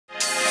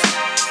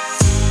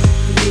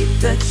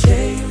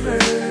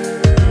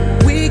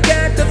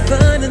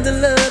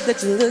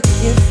that you're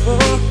looking for.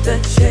 The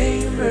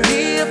chamber.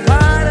 Be a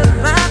part of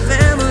my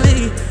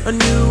family. A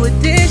new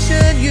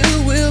addition you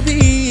will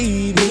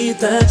be. Meet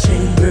the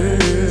chamber.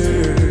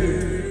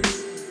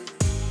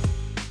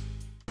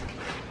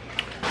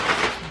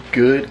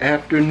 Good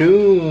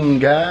afternoon,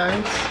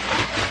 guys.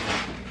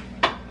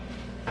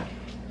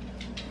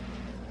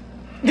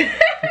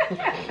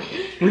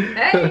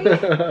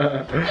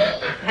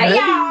 Hey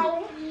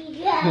y'all.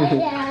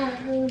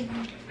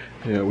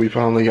 Yeah, we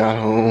finally got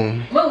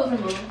home.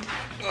 Move.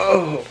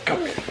 Oh, come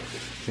here.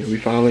 Yeah, we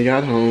finally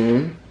got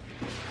home.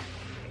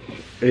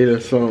 Ate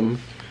us some.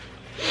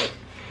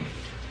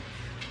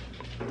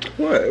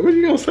 What? What are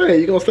you gonna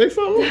say? You gonna say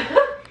something?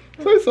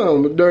 Say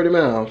something with dirty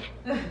mouth.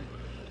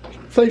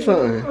 Say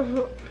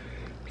something.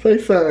 Say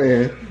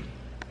something.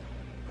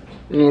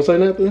 You gonna say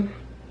nothing?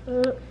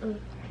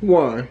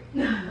 Why?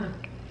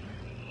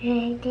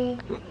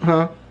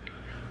 Huh?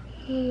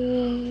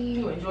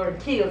 You and Jordan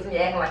kills me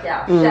acting like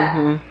y'all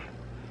shy.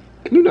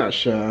 You're not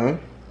shy.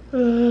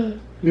 You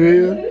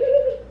hear?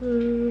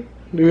 You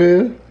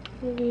hear?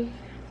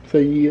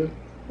 Say yeah.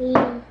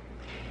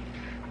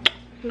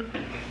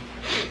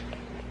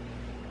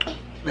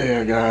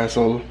 Yeah, guys,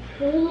 so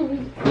I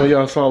know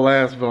y'all saw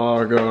last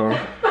vlog,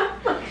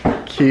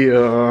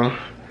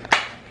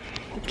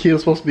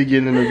 Kia's supposed to be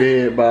getting into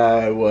bed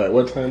by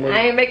what time was it?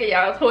 I ain't making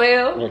y'all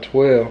 12. Or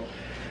 12.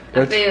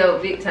 I feel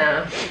big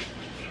time.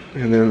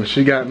 And then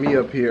she got me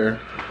up here,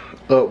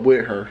 up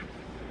with her.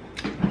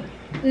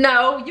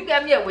 No, you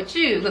got me up with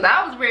you because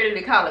I was ready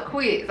to call it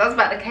quits. I was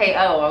about to KO.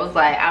 I was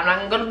like, I'm not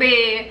gonna go to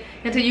bed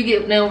until you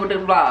get done with the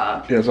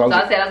vlog. Yeah, so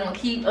I said I was gonna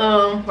keep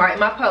writing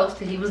my post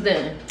till he was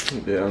done.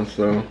 Yeah,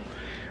 so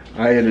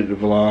I edited the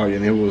vlog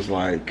and it was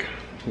like,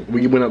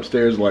 we went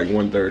upstairs like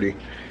 1:30.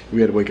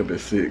 We had to wake up at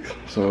 6.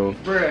 So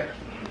bruh.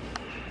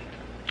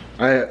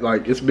 I had,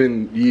 like, it's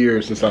been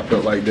years since I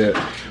felt like that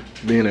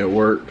being at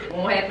work. It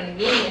won't happen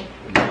again.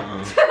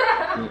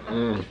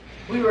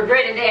 We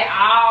regretted that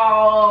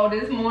all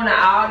this morning,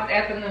 all this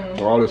afternoon.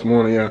 All this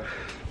morning, yeah.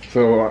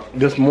 So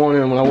this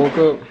morning when I woke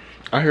up,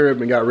 I hurried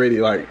up and got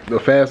ready, like the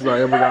fastest I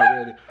ever got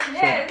ready.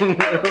 Yes, So,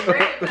 it was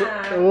great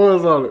time. It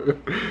was on it.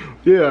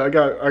 Yeah, I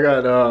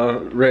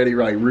got ready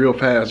like real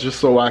fast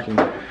just so I can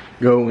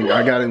go. And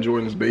I got in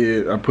Jordan's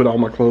bed. I put all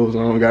my clothes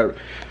on, got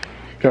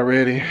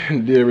ready,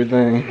 and did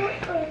everything.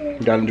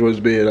 Got in Jordan's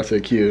bed. I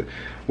said, "Kia,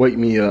 wake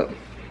me up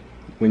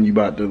when you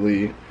about to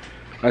leave."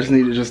 I just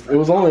needed it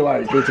was only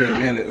like 15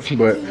 minutes,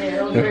 but yeah,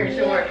 it was very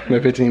short.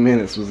 That 15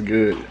 minutes was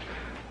good.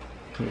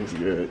 It was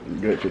good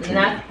 15 and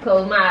I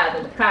closed my eyes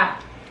in the car.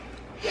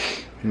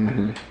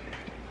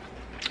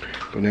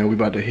 But now we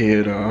about to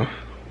head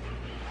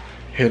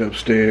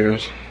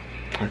upstairs.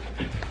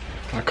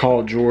 I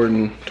called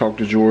Jordan, talked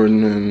to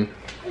Jordan, and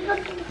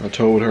I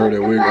told her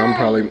that I'm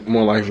probably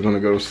more likely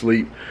gonna go to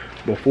sleep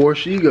before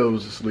she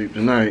goes to sleep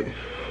tonight.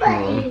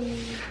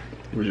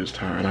 We're just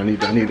tired. I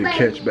need to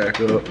catch back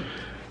up.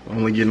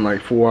 Only getting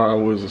like 4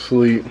 hours of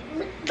sleep.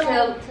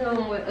 Tell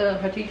them what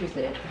her teacher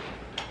said.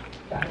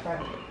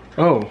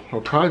 Oh,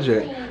 her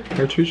project.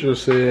 Her teacher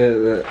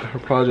said that her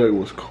project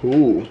was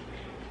cool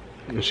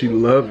and she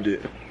loved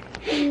it.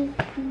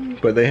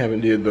 But they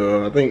haven't did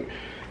the. I think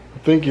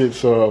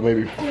it's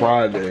maybe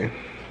Friday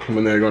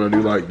when they're gonna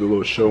do like the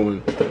little show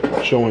and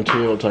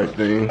tell type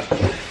thing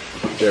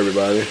to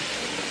everybody.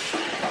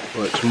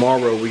 But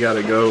tomorrow we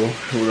gotta go.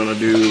 We're gonna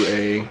do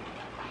a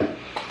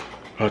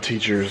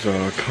teachers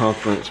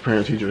conference,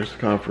 parent teachers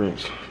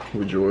conference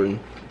with Jordan.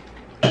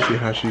 See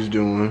how she's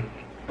doing.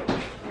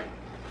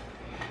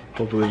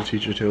 Hopefully the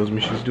teacher tells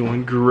me she's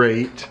doing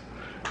great.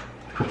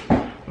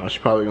 She's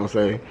probably gonna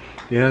say,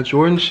 "Yeah,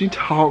 Jordan, she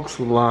talks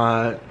a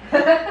lot."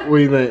 What do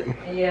you think?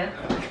 Yeah.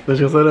 Did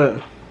she say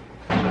that?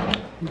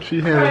 She She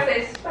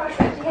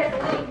has a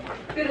little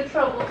bit of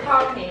trouble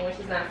talking when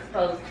she's not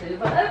supposed to,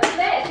 but other than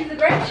that, she's a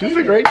great student. She's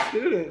a great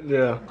student.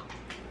 Yeah.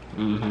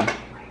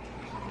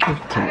 I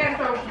got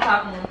trouble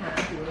talking one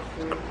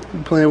time. You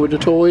playing with the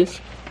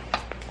toys?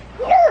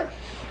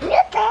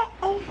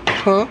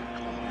 Huh?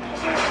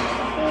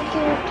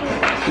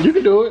 You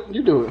can do it.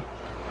 You do it.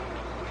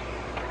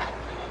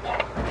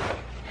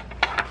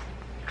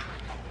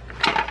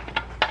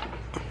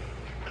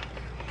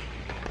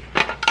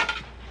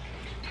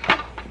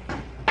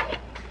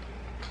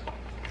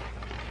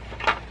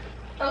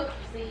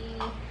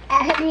 Oopsie.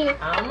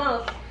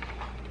 Almost.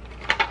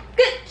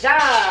 Good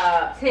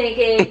job,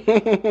 Tinky.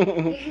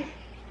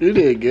 You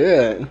did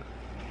good.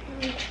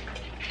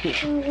 You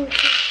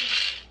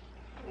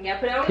gotta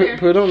put it on there.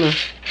 Put it on there.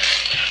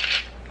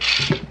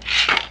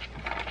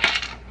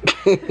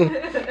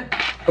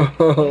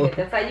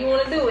 That's how you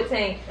want to do it,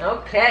 Tink.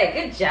 Okay,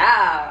 good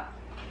job.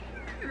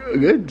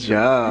 Good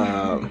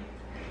job.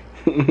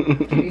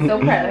 She's so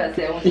proud of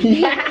herself.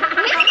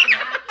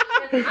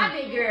 I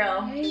did,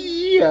 girl.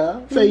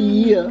 Yeah. Say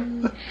yeah.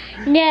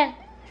 Yeah.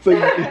 Say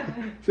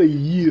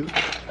yeah.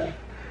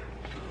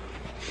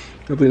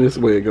 I think this is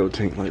the way it go,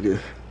 Tink, like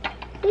this.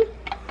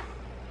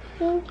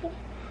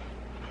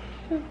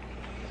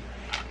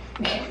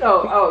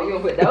 Oh, you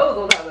gonna put those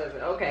on top of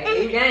it? Okay,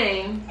 new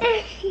game.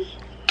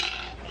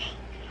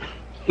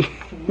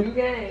 New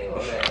game.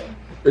 Okay.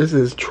 This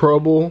is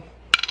trouble.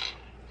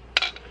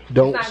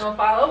 Don't. It's not gonna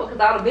fall over because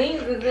all the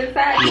beans is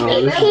inside.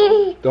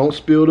 No, don't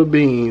spill the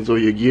beans or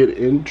you get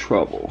in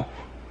trouble.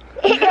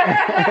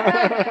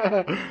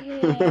 Yeah.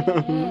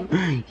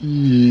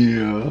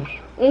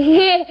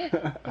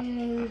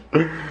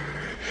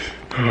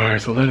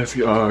 Alright, so let us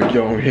go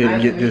ahead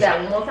and get this.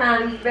 One more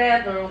time in this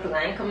bathroom because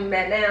I ain't coming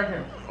back down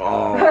here.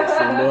 Oh,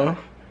 Simba.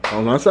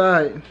 On my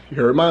side. You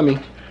heard mommy.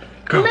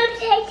 Go.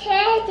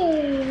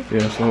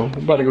 Yeah, so I'm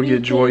about to go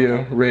get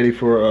Joya ready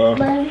for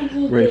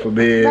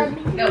bed.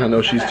 I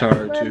know she's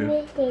tired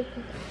too.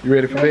 You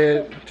ready for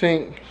bed,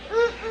 Tink?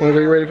 Wanna go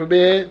get ready for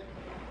bed?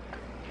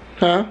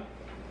 Huh?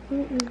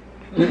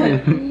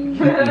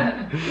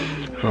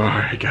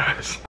 Alright,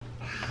 guys.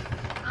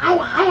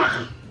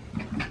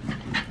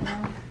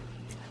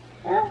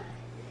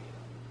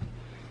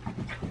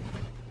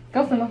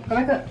 Go, Simba. Go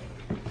back up.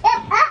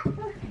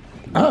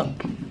 Up.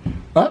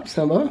 Up,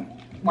 Simba.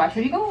 Watch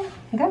where you go.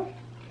 Go.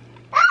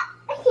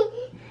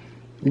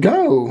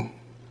 Go.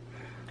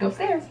 Go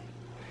upstairs.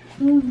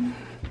 Simba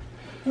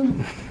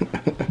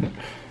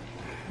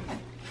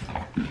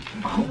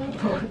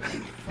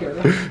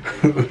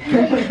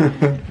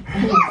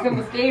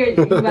scared.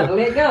 You about to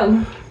let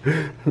go.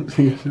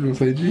 She gonna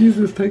say,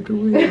 Jesus, take the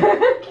wheel.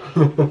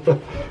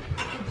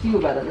 She was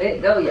about to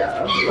let go,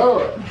 y'all.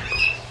 Lord.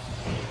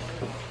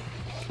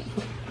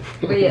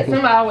 But yeah,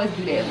 somebody always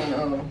do that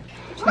when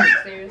she's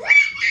upstairs.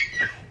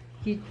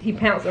 He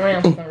pounced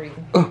around for some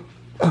reason. I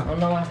don't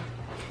know why.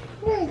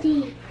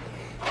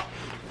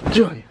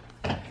 Joy,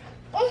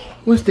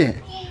 what's that?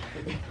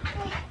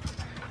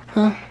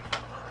 Huh?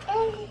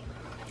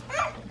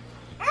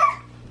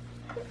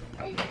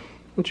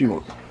 What you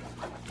want?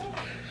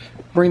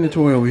 Bring the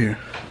toy over here.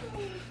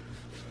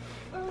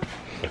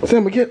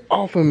 Simba, get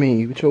off of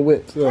me with your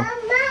wet stuff.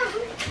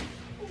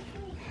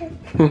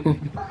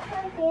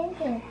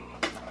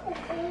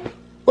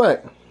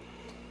 What?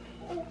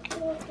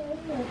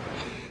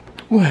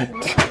 What?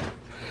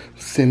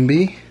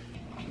 Simbi?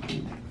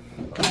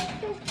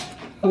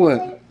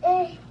 What?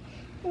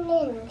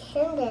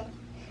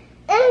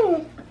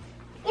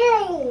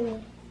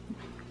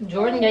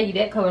 Jordan gave you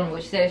that color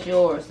which says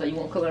yours, so you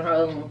won't color her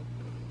other one.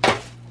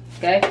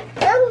 Okay?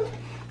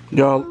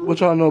 Y'all, what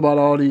y'all know about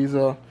all these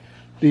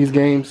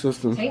game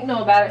systems? She ain't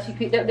know about it. She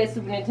picked up that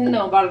Super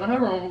Nintendo and bought it in her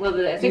room.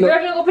 Say, girl,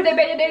 you gonna put that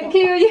back in there and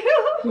kill you?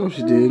 No,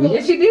 she didn't.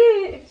 Yes, she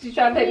did. She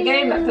tried to take the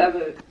game out of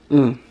it.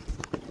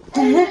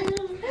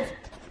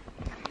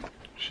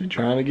 She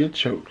trying to get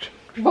choked.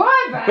 Boy,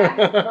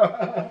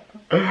 bye.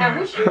 I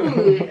wish you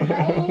would.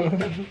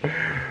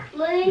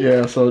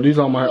 Yeah, so these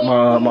are my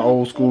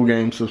old school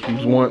game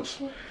systems.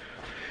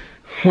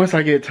 Once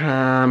I get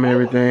time and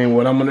everything,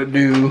 what I'm gonna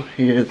do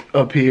is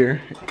up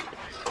here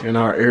in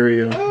our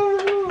area,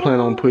 plan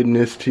on putting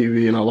this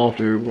TV in our loft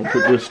area. We're gonna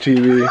put this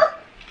TV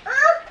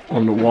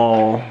on the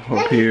wall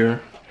up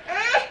here.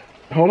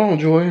 Hold on,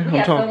 Joy. We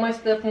got so much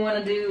stuff we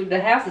want to do.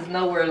 The house is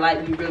nowhere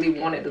like we really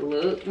want it to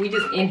look. We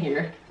just in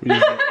here. We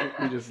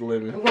just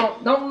living.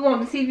 Don't we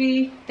want the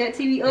TV, that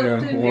TV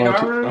up too? In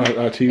our room?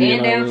 Our TV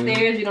and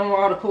downstairs, you don't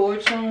want all the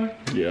cords showing?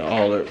 Yeah,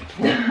 all that.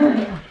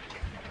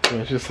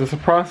 It's a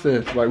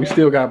process. Like, we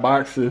still got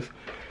boxes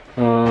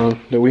that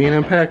we ain't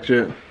unpacked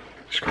yet.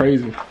 It's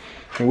crazy.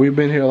 And we've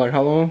been here like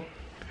how long?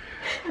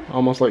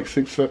 Almost like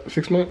six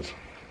months?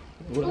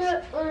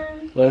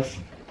 Less?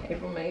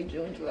 April, May,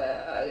 June,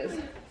 July, August,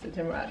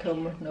 September,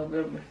 October,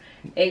 November.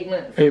 8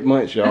 months. 8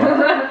 months, y'all.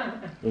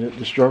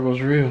 The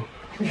struggle's real.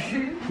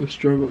 The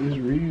struggle is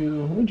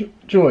real.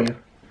 Joy,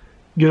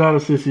 get out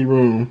of Sissy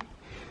room.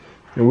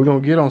 And we're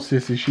gonna get on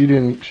Sissy. She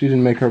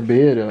didn't make her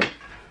bed up.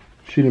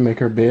 She didn't make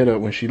her bed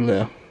up when she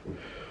left.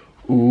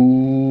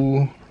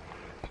 Ooh.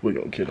 We're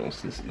gonna get on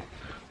Sissy.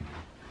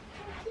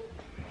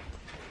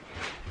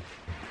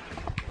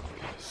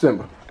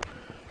 Simba,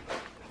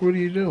 what are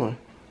you doing?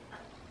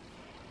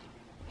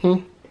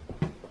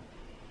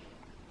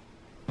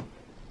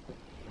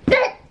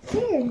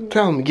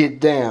 Tell him to get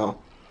down.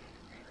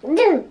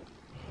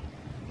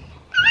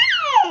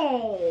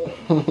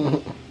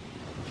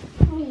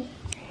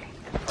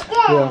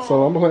 Yeah,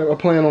 so I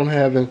plan on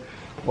having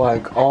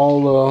like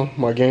all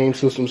my game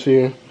systems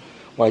here,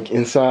 like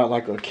inside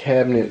like a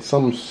cabinet,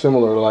 something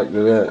similar like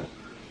to that.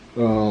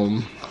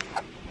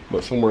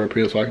 But somewhere up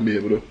here so I can be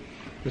able to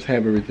just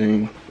have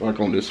everything like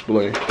on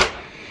display.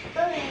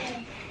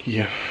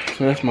 Yeah,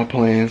 so that's my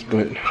plans,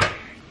 but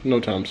no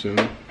time soon.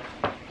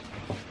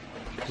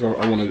 So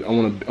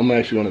I'm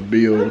actually gonna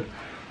build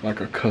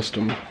like a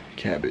custom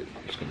cabinet.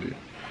 It's gonna be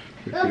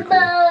pretty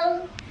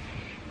cool.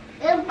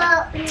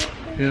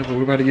 Yeah, but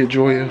we're about to get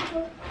Joya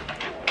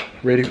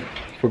ready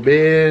for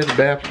bed,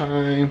 bath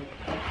time.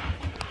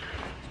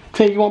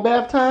 Tay, you want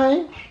bath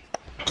time?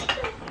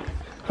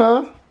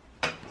 Huh?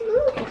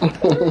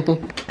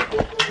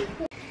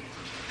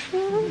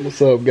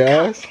 What's up,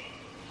 guys?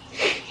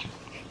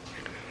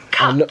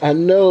 I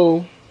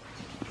know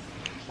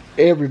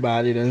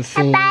everybody done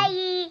seen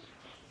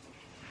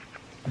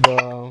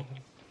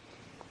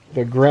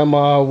the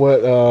grandma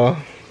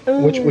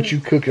what you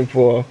cooking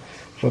for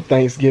for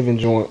Thanksgiving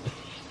joint.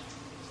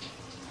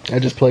 I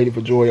just played it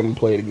for Joy. I'm gonna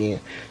play it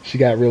again. She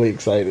got really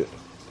excited.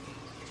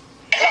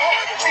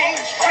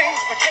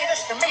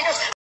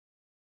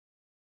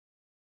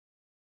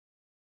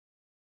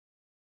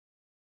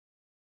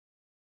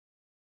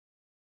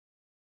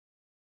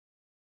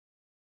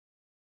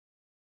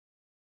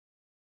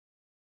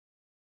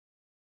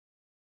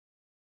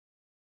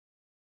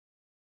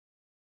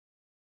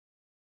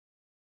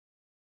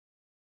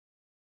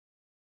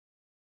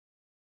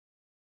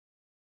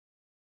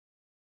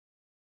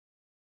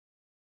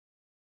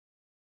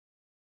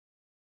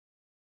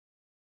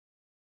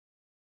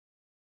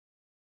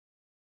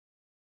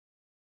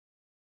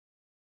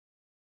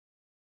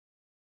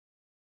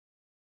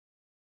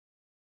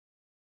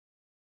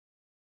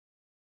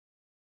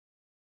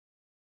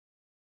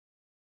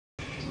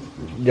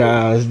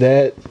 Guys,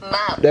 that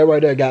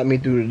right there got me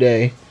through the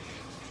day.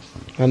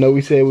 I know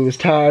we said we was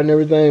tired and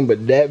everything,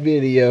 but that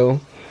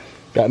video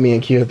got me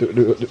and Kia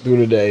through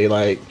the day.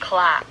 Like,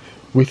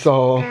 we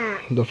saw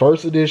the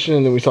first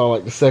edition, then we saw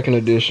like the second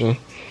edition,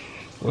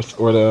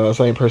 where the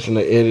same person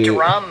that edited.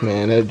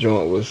 Man, that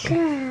joint was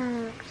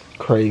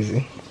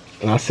crazy.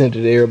 And I sent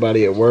it to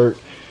everybody at work,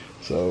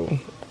 so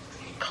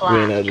we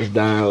ended up just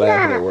dying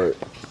laughing at work.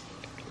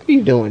 What are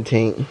you doing,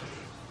 Tink?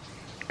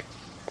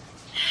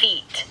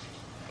 Feet.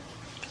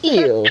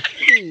 Ew,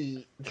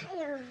 feet.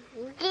 Yeah,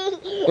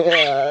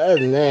 that's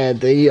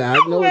nasty. I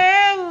know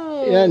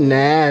you're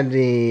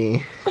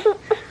nasty.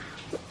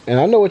 And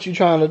I know what you're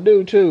trying to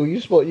do too.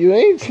 You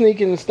ain't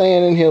sneaking and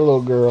staying in here, little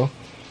girl.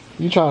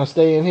 You trying to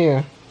stay in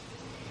here,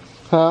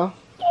 huh?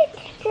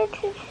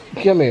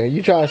 Come here.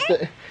 You trying to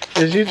stay?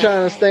 Is you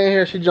trying to stay in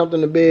here? She jumped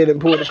in the bed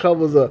and pulled the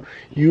covers up.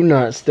 You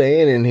not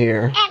staying in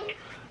here.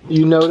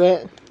 You know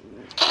that?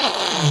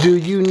 Do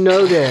you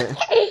know that?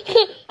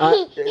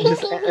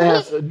 Just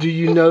ask, do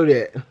you know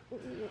that?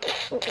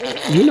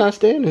 You're not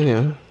staying in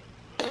here.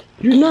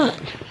 You're not.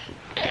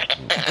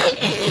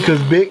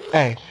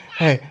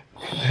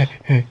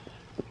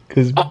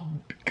 Because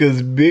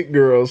because big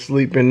girls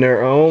sleep in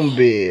their own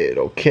bed,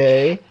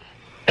 okay?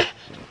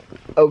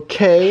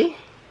 Okay?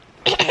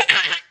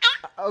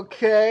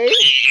 Okay?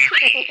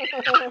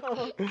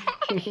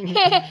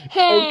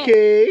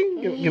 Okay?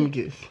 Give me a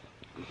kiss.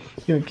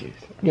 Give me a kiss.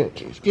 Give me a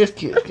kiss. Just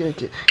kiss. Give me a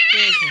kiss.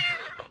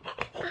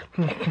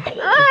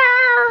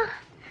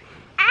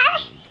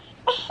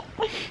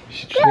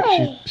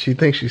 She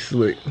thinks she's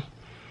slick.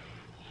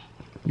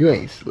 You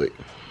ain't slick.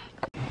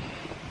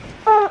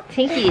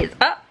 Tinky is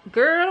up.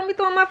 Girl, don't be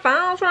throwing my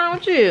phone. What's wrong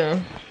with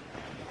you?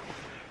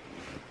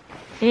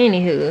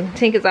 Anywho,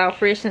 Tinky's all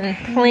fresh and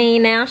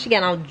clean now. She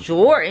got on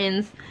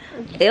Jordan's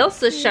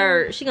Elsa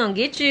shirt. She gonna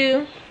get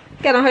you.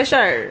 Got on her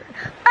shirt.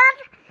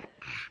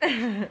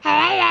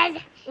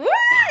 What?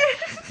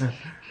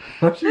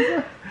 What she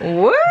say?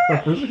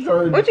 What?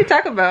 What you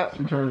talking about?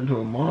 She turned into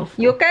a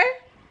monster. You okay?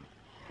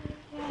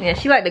 Yeah,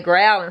 she like to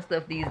growl and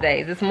stuff these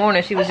days. This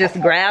morning she was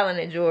just growling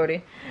at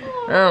Jordy.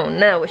 I don't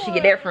know where she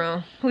get that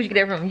from. Who'd you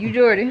get that from? You,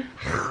 Jordy?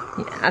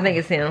 Yeah, I think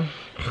it's him.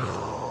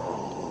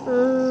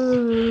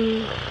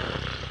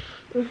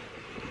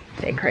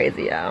 That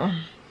crazy, y'all.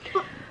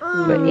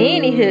 But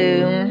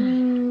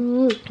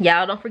anywho,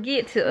 y'all don't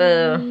forget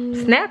to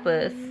snap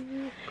us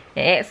and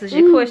ask us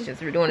your questions.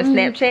 We're doing a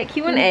Snapchat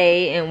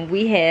Q&A, and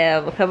we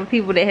have a couple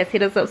people that has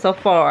hit us up so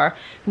far.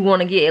 We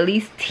want to get at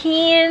least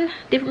 10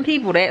 different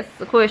people to ask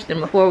the question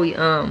before we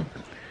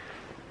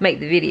make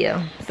the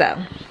video.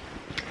 So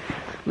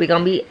we're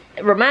gonna be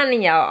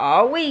reminding y'all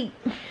all week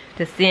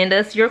to send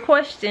us your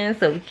questions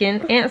so we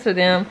can answer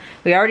them.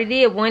 We already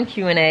did one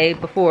Q&A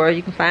before.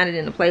 You can find it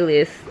in the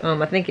playlist.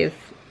 I think it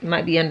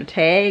might be under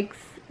tags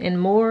and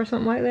more or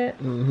something like that.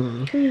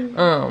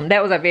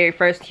 That was our very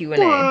first Q&A.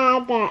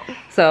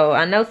 So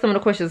I know some of the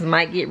questions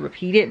might get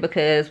repeated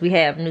because we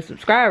have new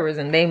subscribers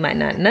and they might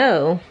not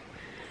know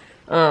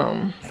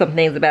some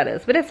things about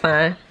us, but that's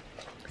fine.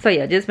 So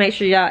yeah, just make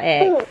sure y'all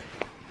ask.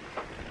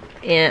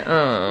 And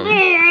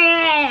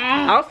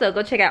also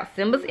go check out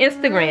Simba's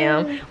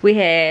Instagram. We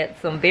had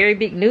some very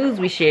big news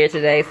we shared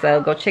today,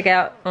 so go check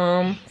out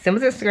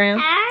Simba's Instagram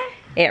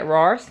at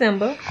Raw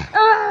Simba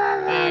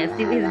and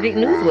see what his big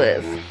news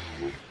was.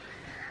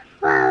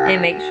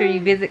 And make sure you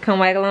visit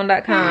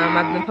ComeWagalon.com.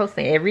 I've been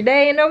posting every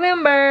day in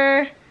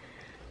November.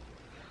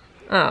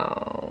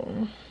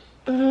 Oh.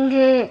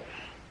 You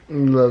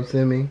love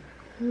Simmy?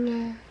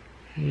 Yeah.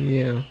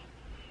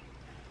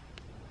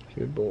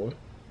 Good boy.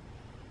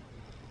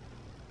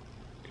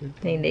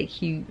 Ain't that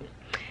cute?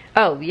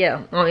 Oh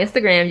yeah, on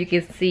Instagram you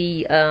can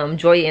see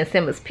Joya and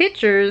Simba's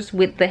pictures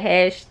with the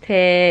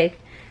hashtag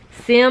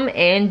Sim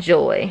and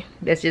Joy.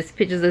 That's just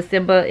pictures of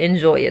Simba and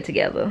Joya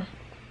together.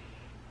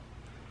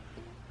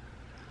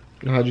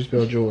 How'd you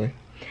spell Joy?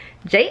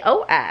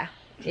 J-O-I.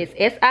 It's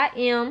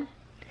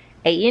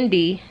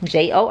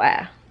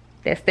SIMAND-JOI.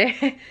 That's their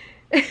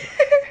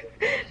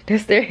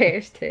that's their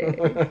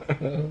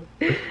hashtag.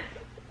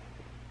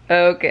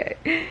 Okay.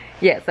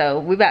 Yeah, so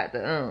we about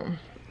to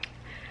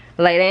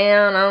lay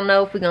down. I don't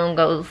know if we're gonna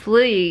go to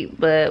sleep,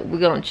 but we're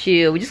gonna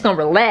chill. We're just gonna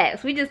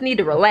relax. We just need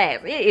to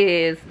relax. It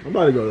is. I'm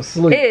about to go to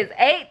sleep. It is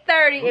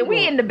 8:30 and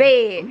we in the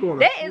bed.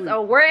 That is a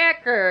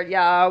record,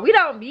 y'all. We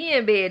don't be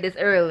in bed this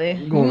early.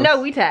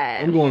 No, we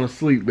tired. I'm going to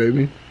sleep,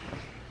 baby.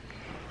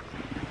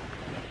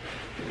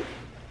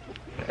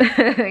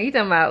 You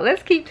talking about,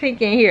 let's keep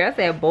Tinky in here. I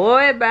said,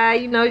 boy, bye.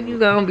 You know you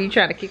gonna be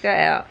trying to kick her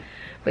out.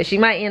 But she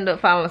might end up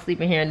falling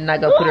asleep in here and then I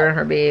go put her in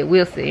her bed.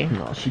 We'll see.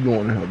 No, she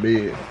going in her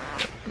bed.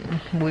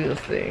 We'll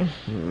see.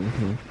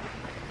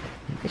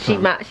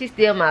 She's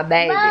still my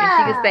baby. She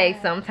can stay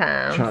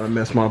sometimes. Trying to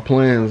mess my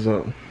plans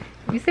up.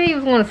 You said he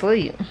was going to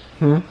sleep.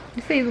 You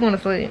said he was going to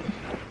sleep.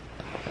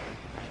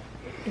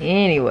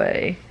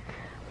 Anyway,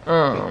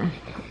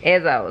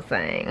 as I was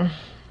saying,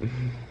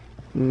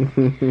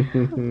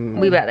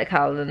 we about to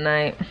call it a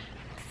night.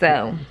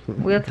 So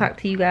we'll talk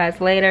to you guys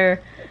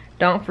later.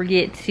 Don't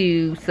forget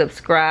to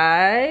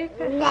subscribe,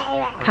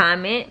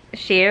 comment,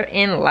 share,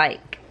 and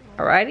like.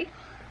 Alrighty?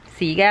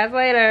 See you guys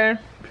later.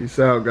 Peace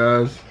out,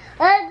 guys.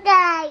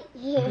 Okay.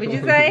 What'd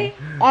you say?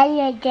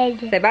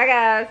 Say bye,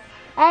 guys.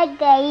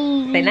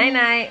 Okay. Say night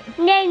night.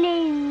 Night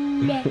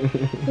night.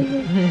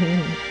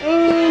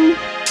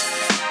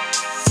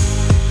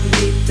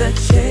 Leave the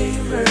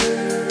chamber.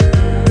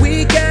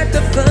 We got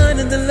the fun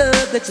and the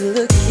love that you're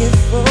looking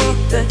for.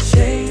 The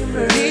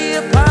chamber. Be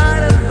a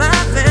part of my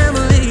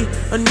family.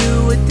 A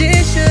new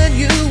addition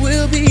you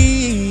will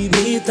be.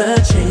 Leave the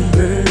chamber.